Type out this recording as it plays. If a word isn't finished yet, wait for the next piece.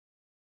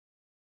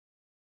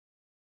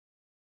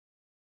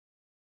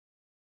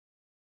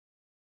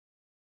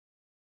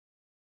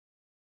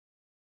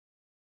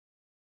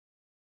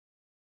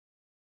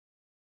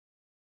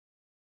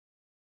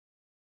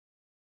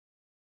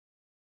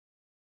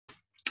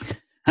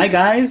Hi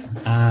guys,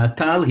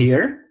 Tal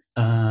here.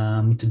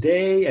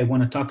 Today I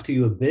want to talk to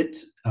you a bit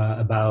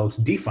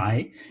about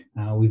DeFi.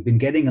 We've been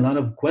getting a lot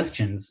of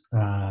questions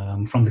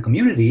from the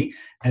community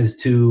as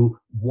to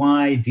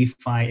why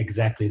DeFi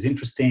exactly is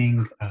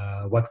interesting,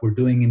 what we're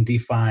doing in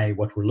DeFi,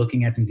 what we're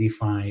looking at in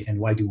DeFi, and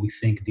why do we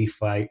think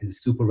DeFi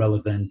is super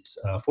relevant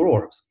for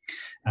Orbs.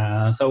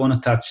 So I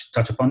want to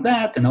touch upon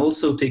that and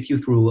also take you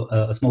through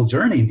a small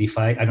journey in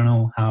DeFi. I don't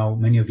know how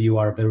many of you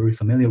are very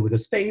familiar with the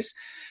space.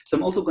 So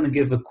I'm also going to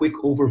give a quick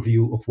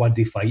overview of what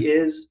DeFi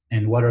is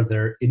and what are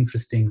their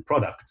interesting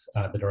products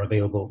that are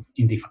available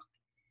in DeFi.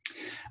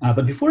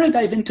 But before I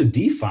dive into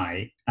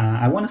DeFi,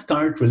 I want to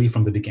start really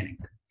from the beginning.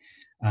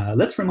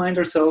 Let's remind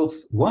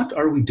ourselves, what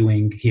are we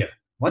doing here?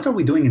 What are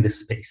we doing in this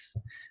space?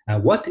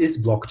 What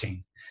is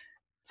blockchain?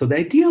 So the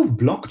idea of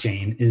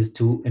blockchain is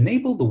to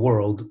enable the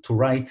world to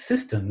write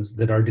systems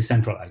that are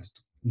decentralized.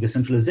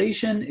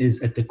 Decentralization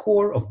is at the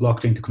core of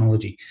blockchain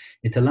technology.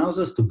 It allows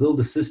us to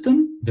build a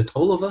system that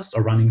all of us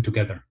are running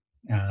together,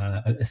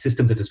 a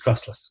system that is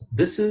trustless.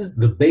 This is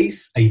the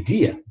base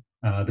idea,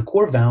 the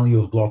core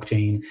value of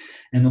blockchain,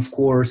 and of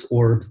course,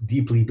 Orbs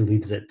deeply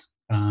believes it.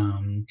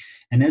 And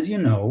as you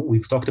know,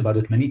 we've talked about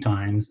it many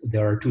times,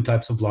 there are two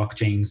types of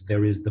blockchains.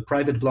 There is the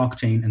private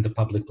blockchain and the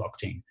public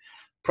blockchain.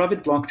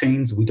 Private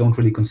blockchains, we don't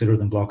really consider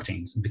them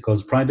blockchains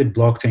because private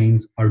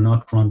blockchains are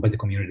not run by the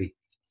community.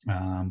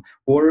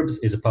 Orbs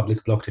is a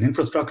public blockchain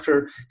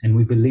infrastructure, and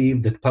we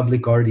believe that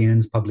public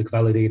guardians, public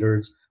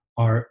validators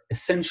are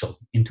essential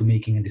into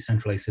making a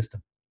decentralized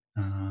system.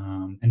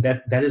 And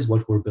that is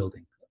what we're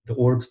building, the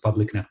Orbs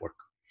public network.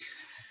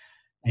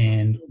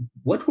 And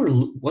what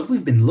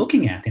we've been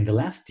looking at in the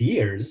last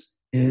years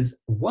is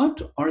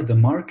what are the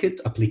market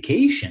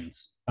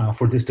applications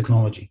for this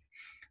technology.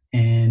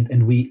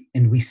 And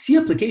we see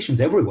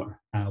applications everywhere.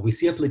 We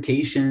see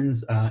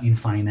applications in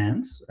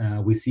finance.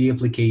 We see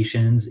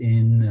applications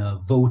in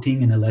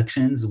voting and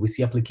elections. We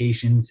see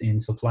applications in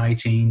supply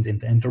chains, in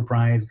the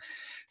enterprise.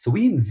 So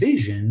we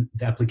envision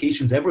the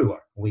applications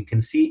everywhere. We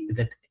can see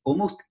that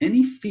almost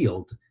any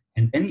field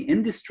and any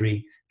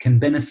industry can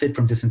benefit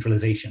from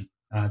decentralization.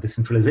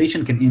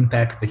 Decentralization can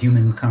impact the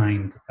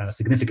humankind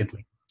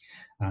significantly.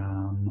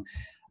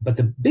 But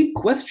the big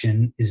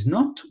question is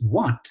not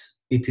what,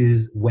 it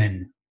is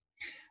when.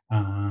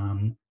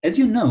 As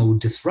you know,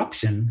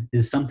 disruption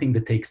is something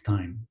that takes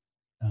time.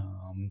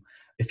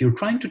 If you're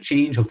trying to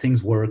change how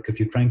things work, if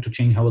you're trying to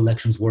change how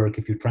elections work,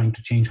 if you're trying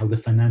to change how the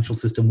financial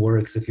system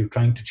works, if you're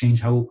trying to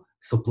change how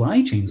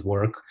supply chains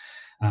work,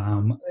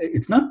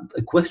 it's not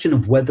a question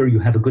of whether you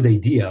have a good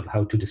idea of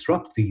how to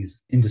disrupt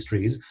these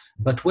industries,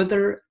 but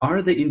whether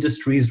are the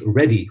industries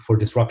ready for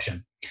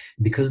disruption.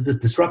 Because this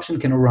disruption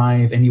can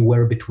arrive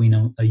anywhere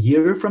between a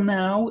year from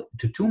now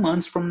to 2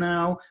 months from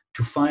now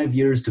to 5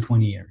 years to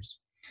 20 years.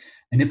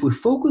 And if we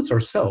focus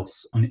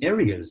ourselves on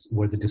areas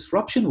where the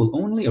disruption will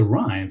only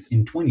arrive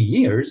in 20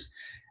 years,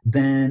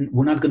 then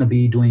we're not going to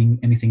be doing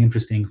anything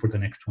interesting for the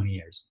next 20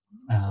 years.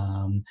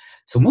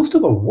 So most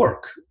of our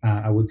work,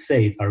 I would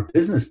say, our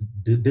business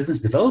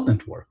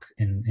development work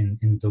in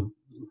the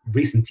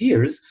recent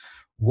years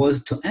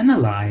was to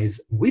analyze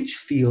which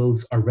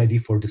fields are ready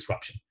for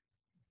disruption.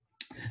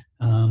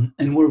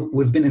 And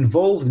we've been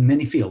involved in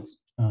many fields,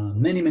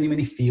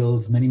 many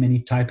fields, many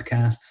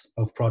typecasts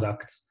of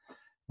products.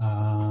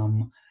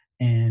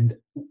 And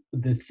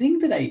the thing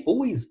that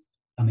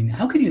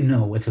how can you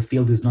know if a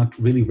field is not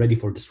really ready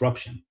for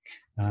disruption?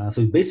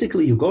 So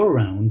basically you go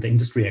around the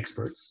industry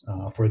experts.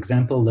 For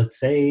example, let's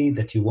say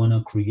that you want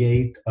to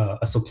create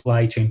a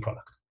supply chain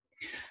product.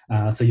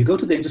 So you go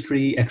to the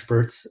industry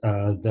experts,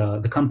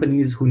 the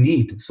companies who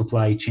need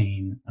supply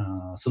chain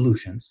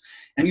solutions,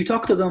 and you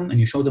talk to them and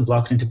you show them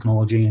blockchain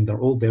technology, and they're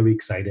all very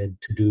excited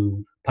to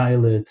do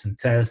pilots and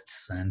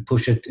tests and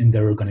push it in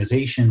their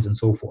organizations and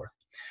so forth.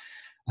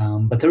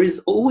 But there is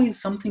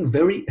always something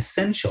very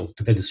essential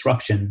to the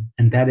disruption,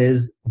 and that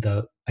is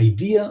the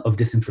idea of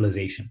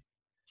decentralization.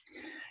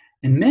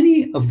 And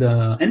many of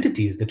the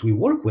entities that we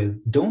work with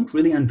don't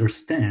really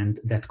understand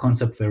that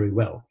concept very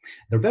well.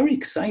 They're very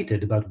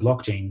excited about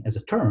blockchain as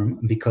a term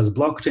because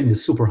blockchain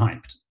is super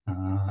hyped.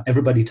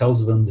 Everybody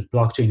tells them that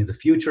blockchain is the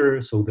future,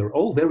 so they're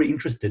all very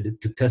interested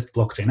to test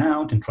blockchain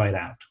out and try it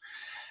out.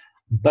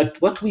 But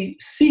what we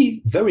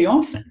see very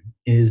often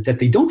is that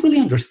they don't really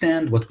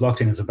understand what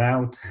blockchain is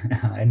about,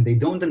 and they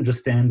don't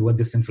understand what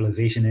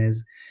decentralization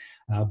is.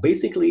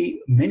 Basically,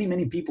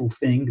 many people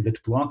think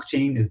that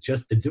blockchain is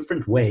just a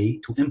different way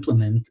to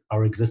implement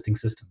our existing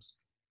systems.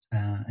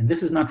 And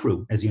this is not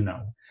true, as you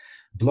know.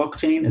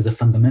 Blockchain is a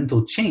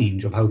fundamental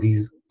change of how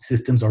these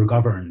systems are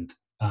governed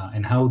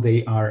and how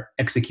they are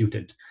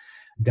executed.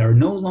 They are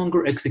no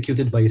longer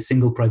executed by a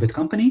single private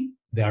company.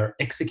 They are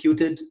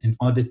executed and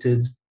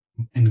audited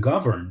and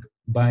governed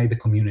by the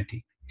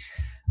community.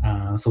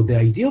 So the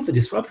idea of the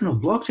disruption of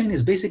blockchain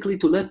is basically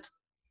to let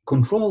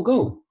control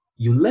go.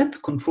 You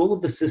let control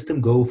of the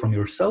system go from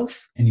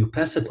yourself and you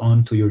pass it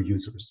on to your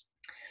users.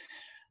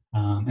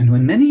 And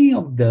when many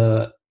of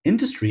the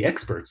industry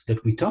experts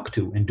that we talk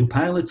to and do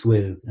pilots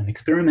with and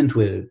experiment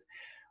with,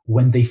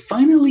 when they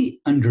finally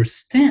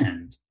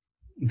understand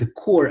the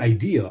core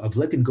idea of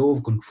letting go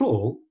of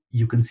control,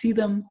 you can see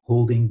them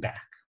holding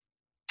back.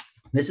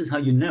 This is how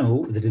you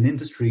know that an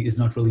industry is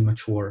not really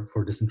mature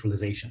for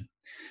decentralization.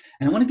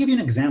 And I want to give you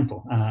an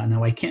example.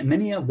 Now,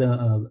 many of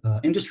the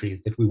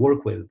industries that we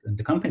work with and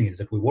the companies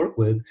that we work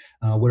with,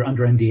 we're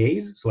under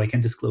NDAs, so I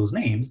can't disclose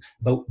names,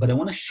 but I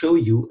want to show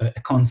you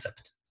a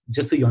concept,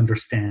 just so you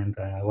understand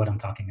what I'm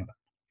talking about.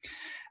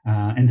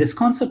 And this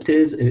concept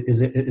is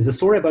a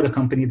story about a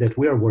company that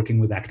we are working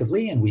with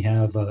actively, and we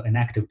have an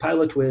active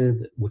pilot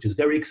with, which is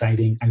very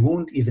exciting. I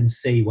won't even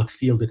say what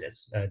field it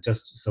is,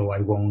 just so I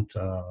won't,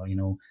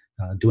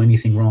 do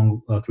anything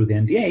wrong through the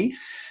NDA.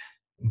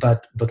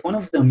 But one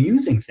of the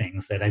amusing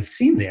things that I've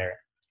seen there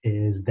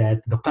is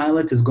that the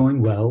pilot is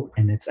going well,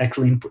 and it's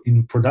actually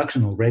in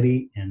production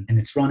already, and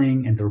it's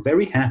running, and they're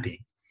very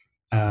happy.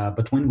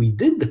 But when we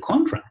did the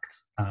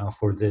contracts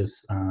for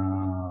this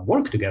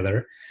work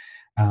together,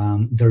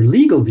 their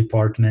legal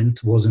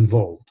department was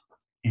involved.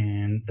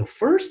 And the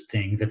first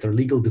thing that their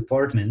legal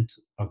department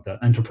of the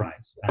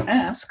enterprise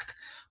asked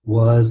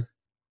was,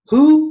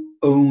 who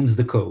owns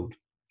the code?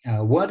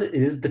 What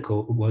is the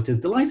code? What is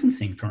the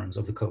licensing terms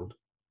of the code?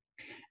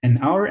 And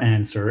our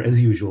answer,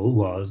 as usual,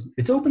 was,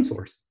 it's open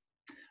source.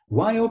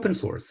 Why open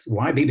source?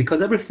 Why?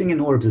 Because everything in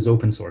Orbs is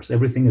open source.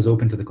 Everything is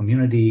open to the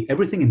community.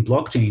 Everything in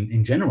blockchain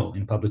in general,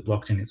 in public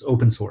blockchain, is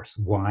open source.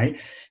 Why?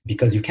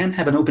 Because you can't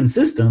have an open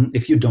system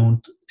if you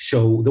don't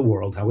show the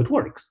world how it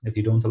works, if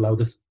you don't allow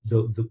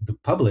the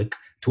public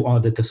to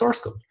audit the source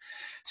code.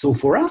 So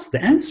for us,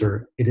 the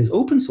answer, it is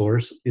open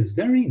source, is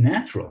very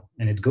natural,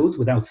 and it goes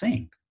without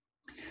saying.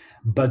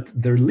 But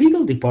their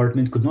legal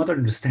department could not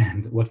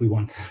understand what we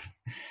want.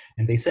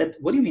 And they said,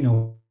 what do you mean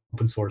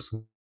open source?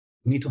 We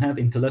need to have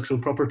intellectual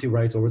property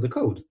rights over the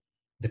code.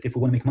 That if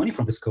we want to make money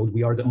from this code,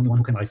 we are the only one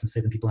who can license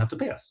it, and people have to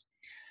pay us.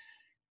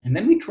 And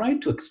then we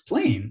tried to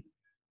explain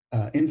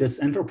in this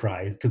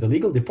enterprise to the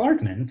legal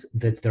department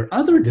that their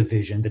other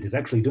division that is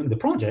actually doing the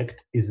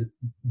project is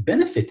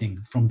benefiting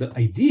from the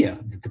idea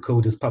that the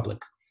code is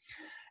public.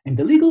 And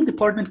the legal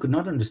department could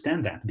not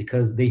understand that,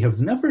 because they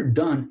have never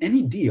done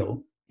any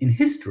deal in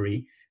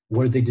history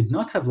where they did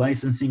not have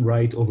licensing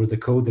right over the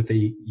code that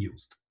they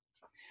used.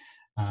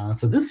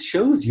 So this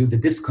shows you the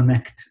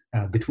disconnect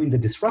between the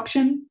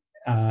disruption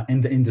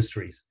and the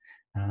industries.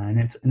 And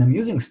it's an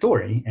amusing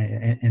story,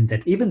 and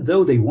that even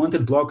though they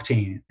wanted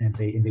blockchain and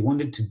they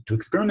wanted to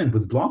experiment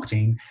with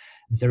blockchain,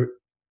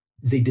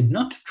 they did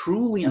not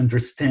truly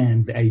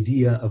understand the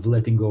idea of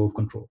letting go of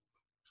control.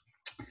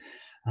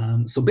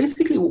 So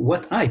basically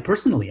what I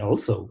personally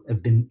also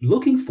have been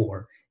looking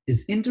for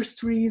is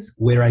industries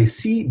where I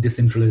see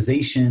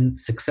decentralization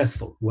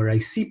successful, where I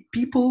see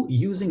people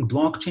using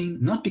blockchain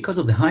not because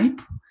of the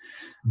hype,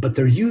 but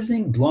they're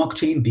using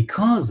blockchain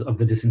because of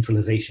the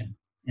decentralization.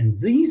 And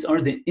these are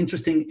the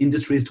interesting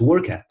industries to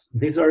work at.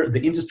 These are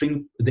the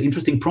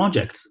interesting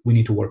projects we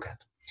need to work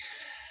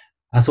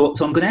at. So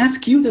I'm going to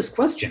ask you this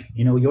question.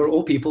 You're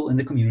all people in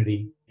the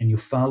community, and you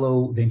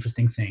follow the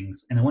interesting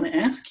things. And I want to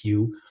ask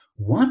you,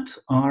 what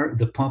are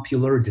the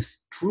popular,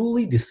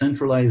 truly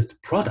decentralized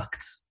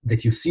products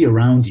that you see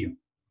around you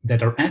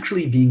that are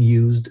actually being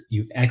used,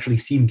 you actually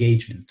see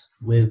engagement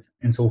with,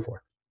 and so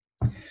forth?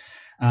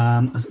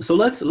 So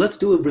let's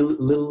do a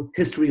little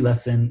history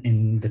lesson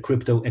in the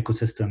crypto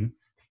ecosystem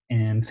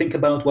and think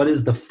about what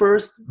is the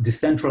first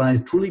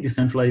decentralized, truly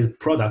decentralized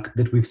product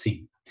that we've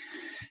seen.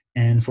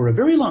 And for a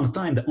very long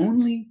time, the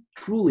only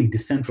truly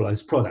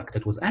decentralized product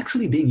that was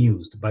actually being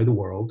used by the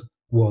world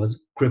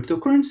was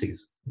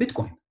cryptocurrencies,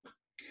 Bitcoin.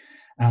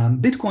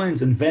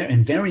 Bitcoins and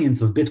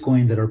variants of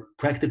Bitcoin that are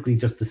practically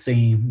just the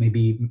same,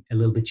 maybe a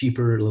little bit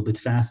cheaper, a little bit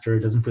faster,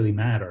 it doesn't really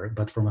matter.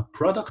 But from a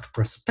product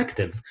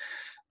perspective,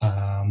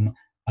 a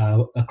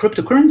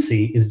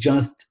cryptocurrency is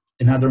just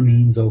another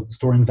means of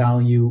storing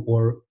value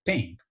or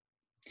paying.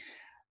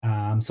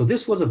 So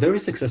this was a very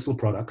successful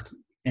product,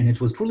 and it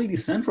was truly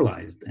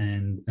decentralized.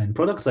 And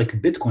products like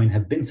Bitcoin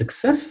have been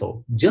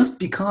successful just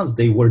because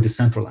they were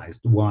decentralized.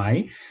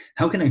 Why?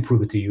 How can I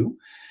prove it to you?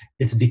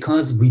 It's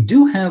because we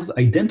do have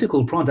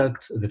identical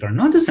products that are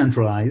not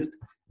decentralized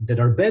that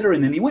are better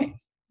in any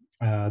way.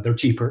 They're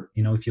cheaper.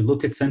 If you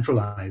look at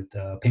centralized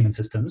payment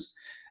systems,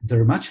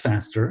 they're much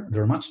faster,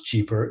 they're much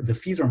cheaper, the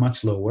fees are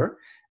much lower.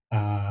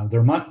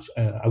 They're much,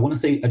 I don't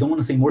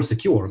want to say more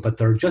secure, but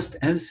they're just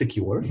as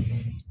secure.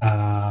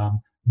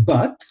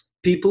 But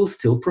people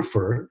still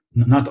prefer,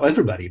 not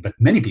everybody, but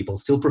many people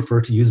still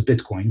prefer to use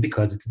Bitcoin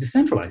because it's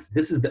decentralized.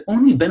 This is the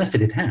only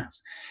benefit it has.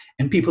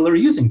 And people are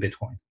using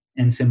Bitcoin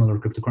and similar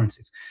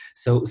cryptocurrencies.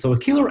 So a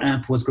killer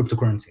app was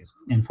cryptocurrencies.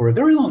 And for a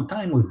very long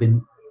time, we've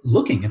been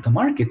looking at the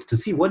market to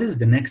see what is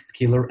the next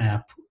killer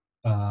app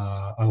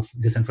of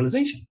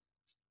decentralization.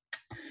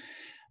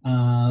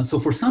 So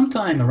for some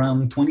time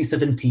around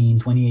 2017,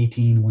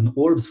 2018, when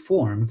Orbs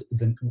formed,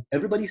 then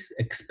everybody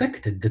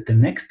expected that the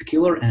next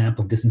killer app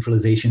of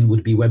decentralization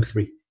would be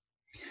Web3.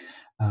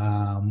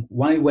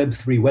 Why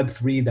Web3?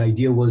 Web3, the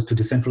idea was to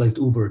decentralize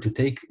Uber, to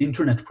take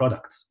internet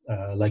products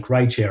like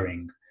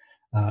ride-sharing,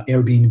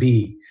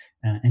 Airbnb,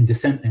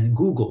 and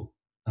Google,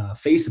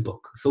 Facebook,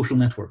 social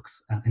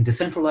networks, and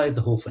decentralize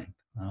the whole thing.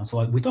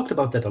 We talked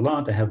about that a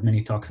lot. I have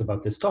many talks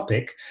about this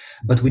topic,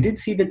 but we did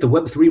see that the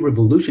Web3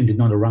 revolution did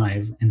not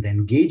arrive and the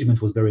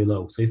engagement was very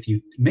low. So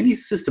many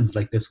systems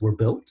like this were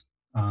built.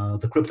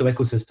 The crypto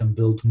ecosystem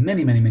built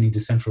many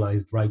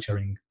decentralized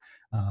ride-sharing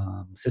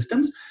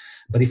systems.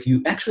 But if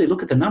you actually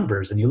look at the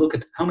numbers and you look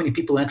at how many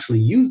people actually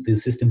use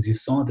these systems, you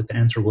saw that the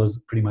answer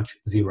was pretty much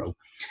zero.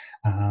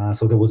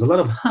 So there was a lot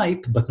of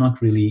hype, but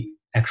not really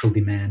actual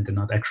demand and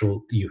not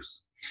actual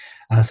use.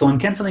 So I'm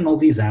canceling all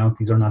these out.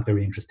 These are not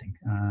very interesting.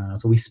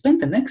 So we spent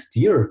the next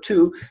year or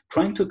two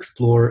trying to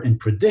explore and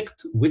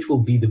predict which will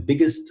be the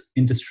biggest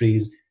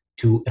industries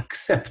to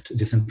accept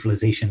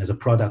decentralization as a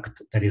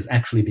product that is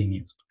actually being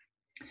used.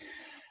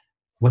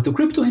 What the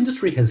crypto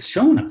industry has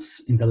shown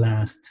us in the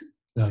last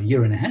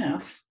year and a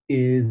half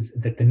is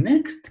that the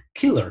next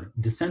killer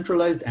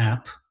decentralized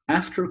app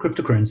after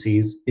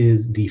cryptocurrencies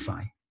is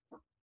DeFi.